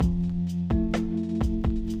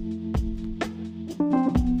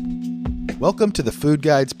Welcome to the Food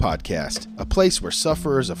Guides Podcast, a place where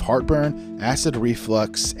sufferers of heartburn, acid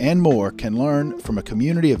reflux, and more can learn from a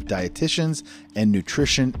community of dietitians and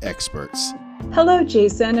nutrition experts. Hello,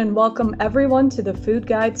 Jason, and welcome everyone to the Food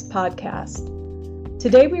Guides Podcast.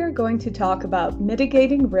 Today we are going to talk about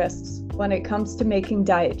mitigating risks when it comes to making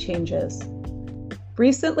diet changes.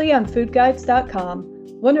 Recently on foodguides.com,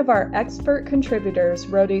 one of our expert contributors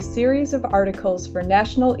wrote a series of articles for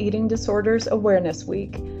National Eating Disorders Awareness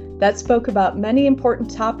Week that spoke about many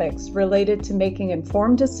important topics related to making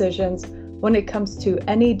informed decisions when it comes to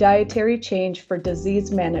any dietary change for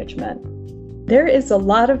disease management. There is a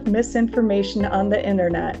lot of misinformation on the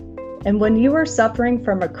internet, and when you are suffering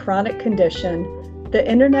from a chronic condition, the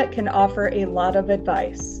internet can offer a lot of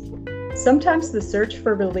advice. Sometimes the search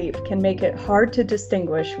for relief can make it hard to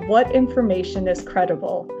distinguish what information is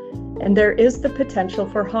credible, and there is the potential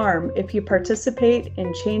for harm if you participate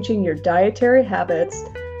in changing your dietary habits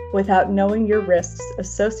without knowing your risks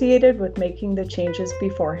associated with making the changes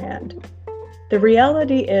beforehand. The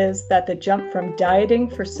reality is that the jump from dieting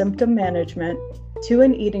for symptom management to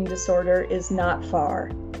an eating disorder is not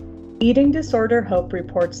far. Eating Disorder Hope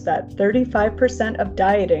reports that 35% of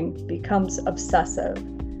dieting becomes obsessive,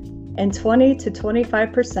 and 20 to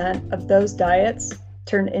 25% of those diets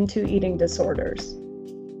turn into eating disorders.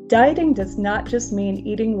 Dieting does not just mean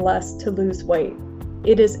eating less to lose weight.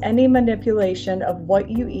 It is any manipulation of what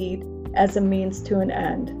you eat as a means to an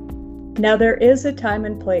end. Now, there is a time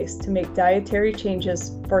and place to make dietary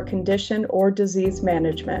changes for condition or disease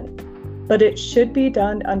management, but it should be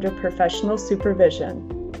done under professional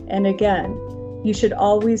supervision. And again, you should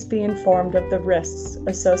always be informed of the risks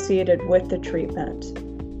associated with the treatment.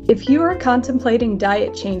 If you are contemplating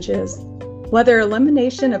diet changes, whether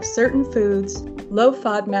elimination of certain foods, low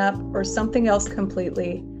FODMAP, or something else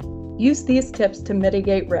completely, use these tips to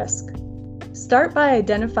mitigate risk. Start by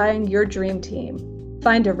identifying your dream team.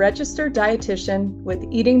 Find a registered dietitian with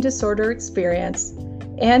eating disorder experience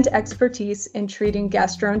and expertise in treating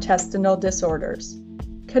gastrointestinal disorders.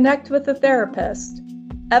 Connect with a therapist.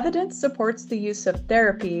 Evidence supports the use of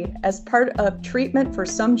therapy as part of treatment for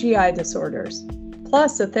some GI disorders.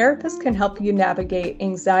 Plus, a therapist can help you navigate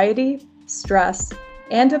anxiety, stress,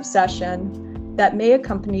 and obsession that may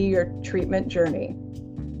accompany your treatment journey.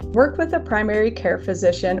 Work with a primary care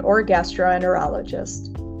physician or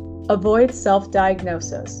gastroenterologist. Avoid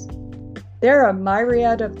self-diagnosis. There are a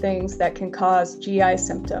myriad of things that can cause GI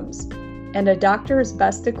symptoms, and a doctor is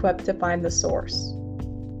best equipped to find the source.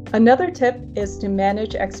 Another tip is to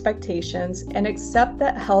manage expectations and accept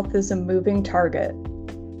that health is a moving target.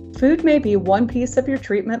 Food may be one piece of your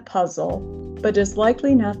treatment puzzle, but is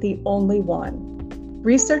likely not the only one.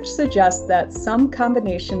 Research suggests that some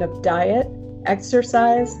combination of diet,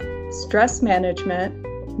 exercise, stress management,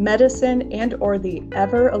 medicine, and/or the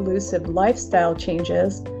ever-elusive lifestyle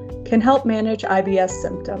changes can help manage IBS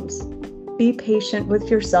symptoms. Be patient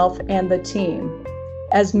with yourself and the team,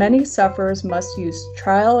 as many sufferers must use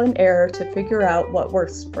trial and error to figure out what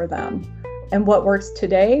works for them, and what works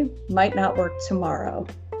today might not work tomorrow.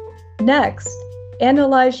 Next,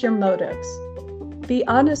 analyze your motives. Be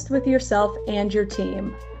honest with yourself and your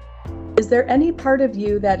team. Is there any part of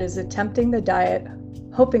you that is attempting the diet,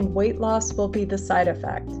 hoping weight loss will be the side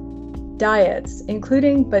effect? Diets,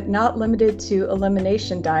 including but not limited to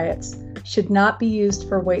elimination diets, should not be used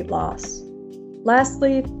for weight loss.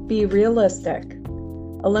 Lastly, be realistic.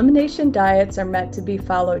 Elimination diets are meant to be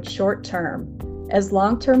followed short-term, as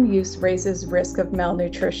long-term use raises risk of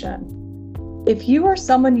malnutrition. If you or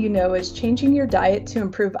someone you know is changing your diet to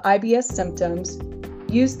improve IBS symptoms,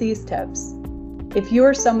 use these tips. If you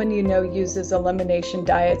or someone you know uses elimination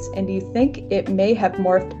diets and you think it may have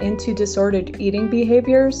morphed into disordered eating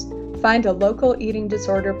behaviors, find a local eating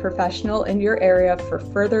disorder professional in your area for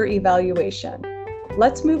further evaluation.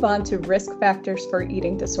 Let's move on to risk factors for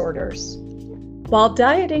eating disorders. While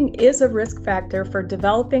dieting is a risk factor for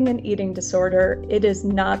developing an eating disorder, it is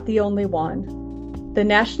not the only one. The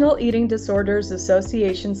National Eating Disorders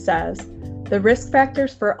Association says the risk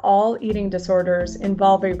factors for all eating disorders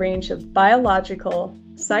involve a range of biological,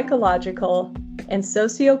 psychological, and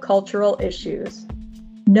sociocultural issues.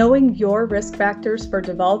 Knowing your risk factors for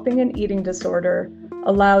developing an eating disorder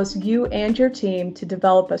allows you and your team to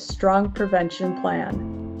develop a strong prevention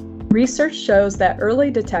plan. Research shows that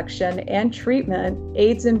early detection and treatment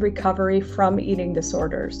aids in recovery from eating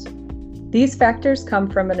disorders. These factors come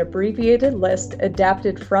from an abbreviated list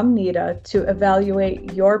adapted from NEDA to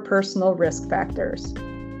evaluate your personal risk factors.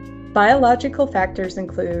 Biological factors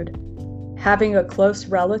include having a close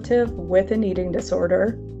relative with an eating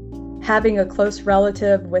disorder, having a close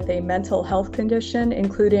relative with a mental health condition,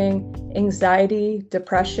 including anxiety,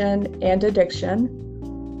 depression, and addiction,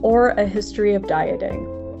 or a history of dieting.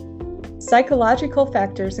 Psychological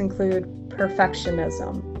factors include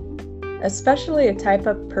perfectionism, especially a type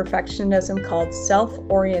of perfectionism called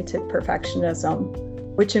self-oriented perfectionism,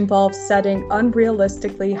 which involves setting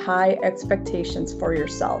unrealistically high expectations for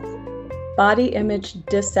yourself. Body image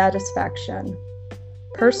dissatisfaction,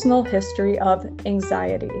 personal history of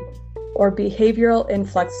anxiety, or behavioral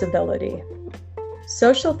inflexibility.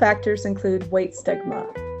 Social factors include weight stigma,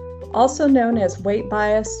 also known as weight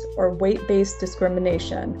bias or weight-based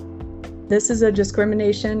discrimination. This is a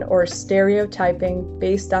discrimination or stereotyping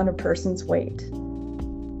based on a person's weight.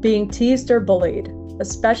 Being teased or bullied,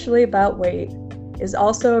 especially about weight, is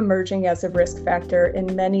also emerging as a risk factor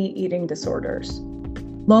in many eating disorders.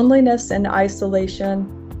 Loneliness and isolation,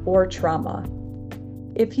 or trauma.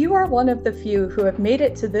 If you are one of the few who have made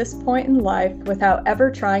it to this point in life without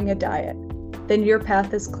ever trying a diet, then your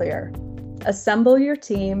path is clear. Assemble your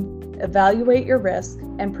team, evaluate your risk,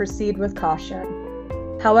 and proceed with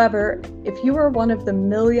caution. However, if you are one of the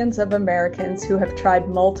millions of Americans who have tried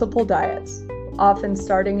multiple diets, often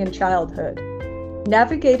starting in childhood,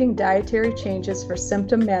 navigating dietary changes for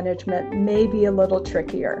symptom management may be a little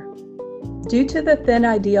trickier. Due to the thin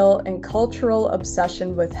ideal and cultural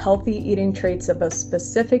obsession with healthy eating traits of a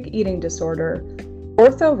specific eating disorder,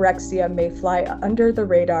 orthorexia may fly under the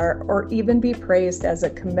radar or even be praised as a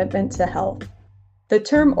commitment to health. The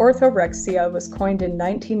term orthorexia was coined in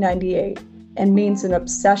 1998 and means an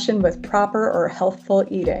obsession with proper or healthful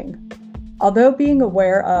eating. Although being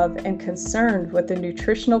aware of and concerned with the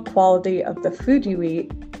nutritional quality of the food you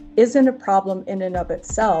eat isn't a problem in and of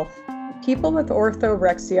itself, people with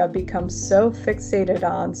orthorexia become so fixated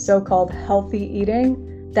on so-called healthy eating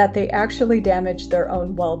that they actually damage their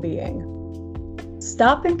own well-being.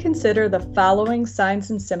 Stop and consider the following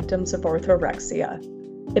signs and symptoms of orthorexia.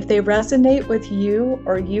 If they resonate with you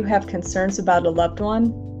or you have concerns about a loved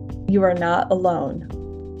one, you are not alone.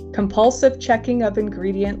 Compulsive checking of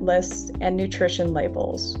ingredient lists and nutrition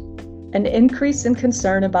labels. An increase in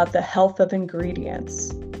concern about the health of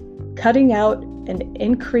ingredients. Cutting out an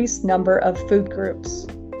increased number of food groups.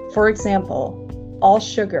 For example, all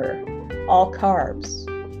sugar, all carbs,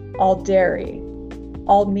 all dairy,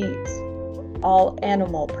 all meat, all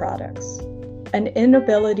animal products. An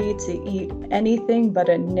inability to eat anything but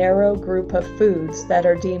a narrow group of foods that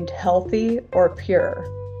are deemed healthy or pure.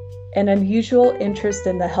 An unusual interest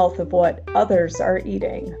in the health of what others are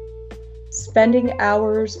eating. Spending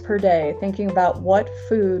hours per day thinking about what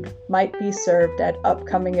food might be served at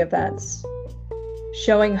upcoming events.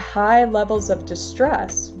 Showing high levels of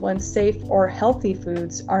distress when safe or healthy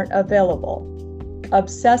foods aren't available.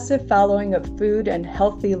 Obsessive following of food and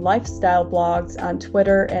healthy lifestyle blogs on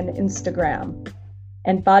Twitter and Instagram.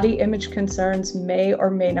 And body image concerns may or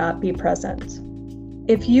may not be present.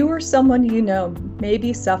 If you or someone you know may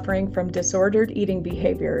be suffering from disordered eating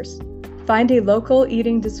behaviors, find a local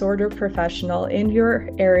eating disorder professional in your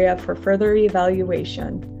area for further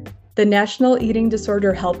evaluation. The National Eating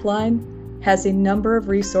Disorder Helpline has a number of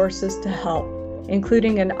resources to help,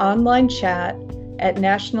 including an online chat at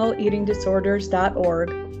nationaleatingdisorders.org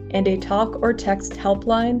and a talk or text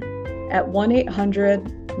helpline at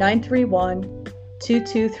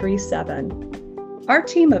 1-800-931-2237. Our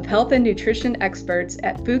team of health and nutrition experts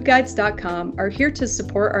at foodguides.com are here to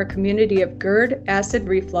support our community of GERD, acid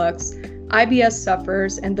reflux, IBS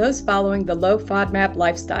sufferers, and those following the low FODMAP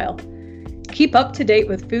lifestyle. Keep up to date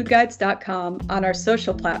with foodguides.com on our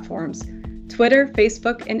social platforms, Twitter,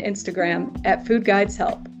 Facebook, and Instagram at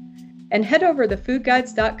foodguideshelp. And head over to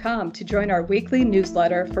foodguides.com to join our weekly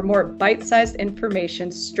newsletter for more bite-sized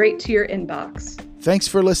information straight to your inbox. Thanks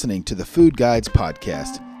for listening to the Food Guides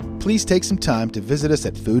podcast. Please take some time to visit us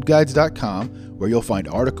at foodguides.com, where you'll find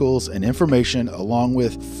articles and information along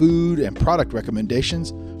with food and product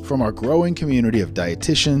recommendations from our growing community of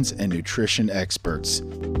dietitians and nutrition experts.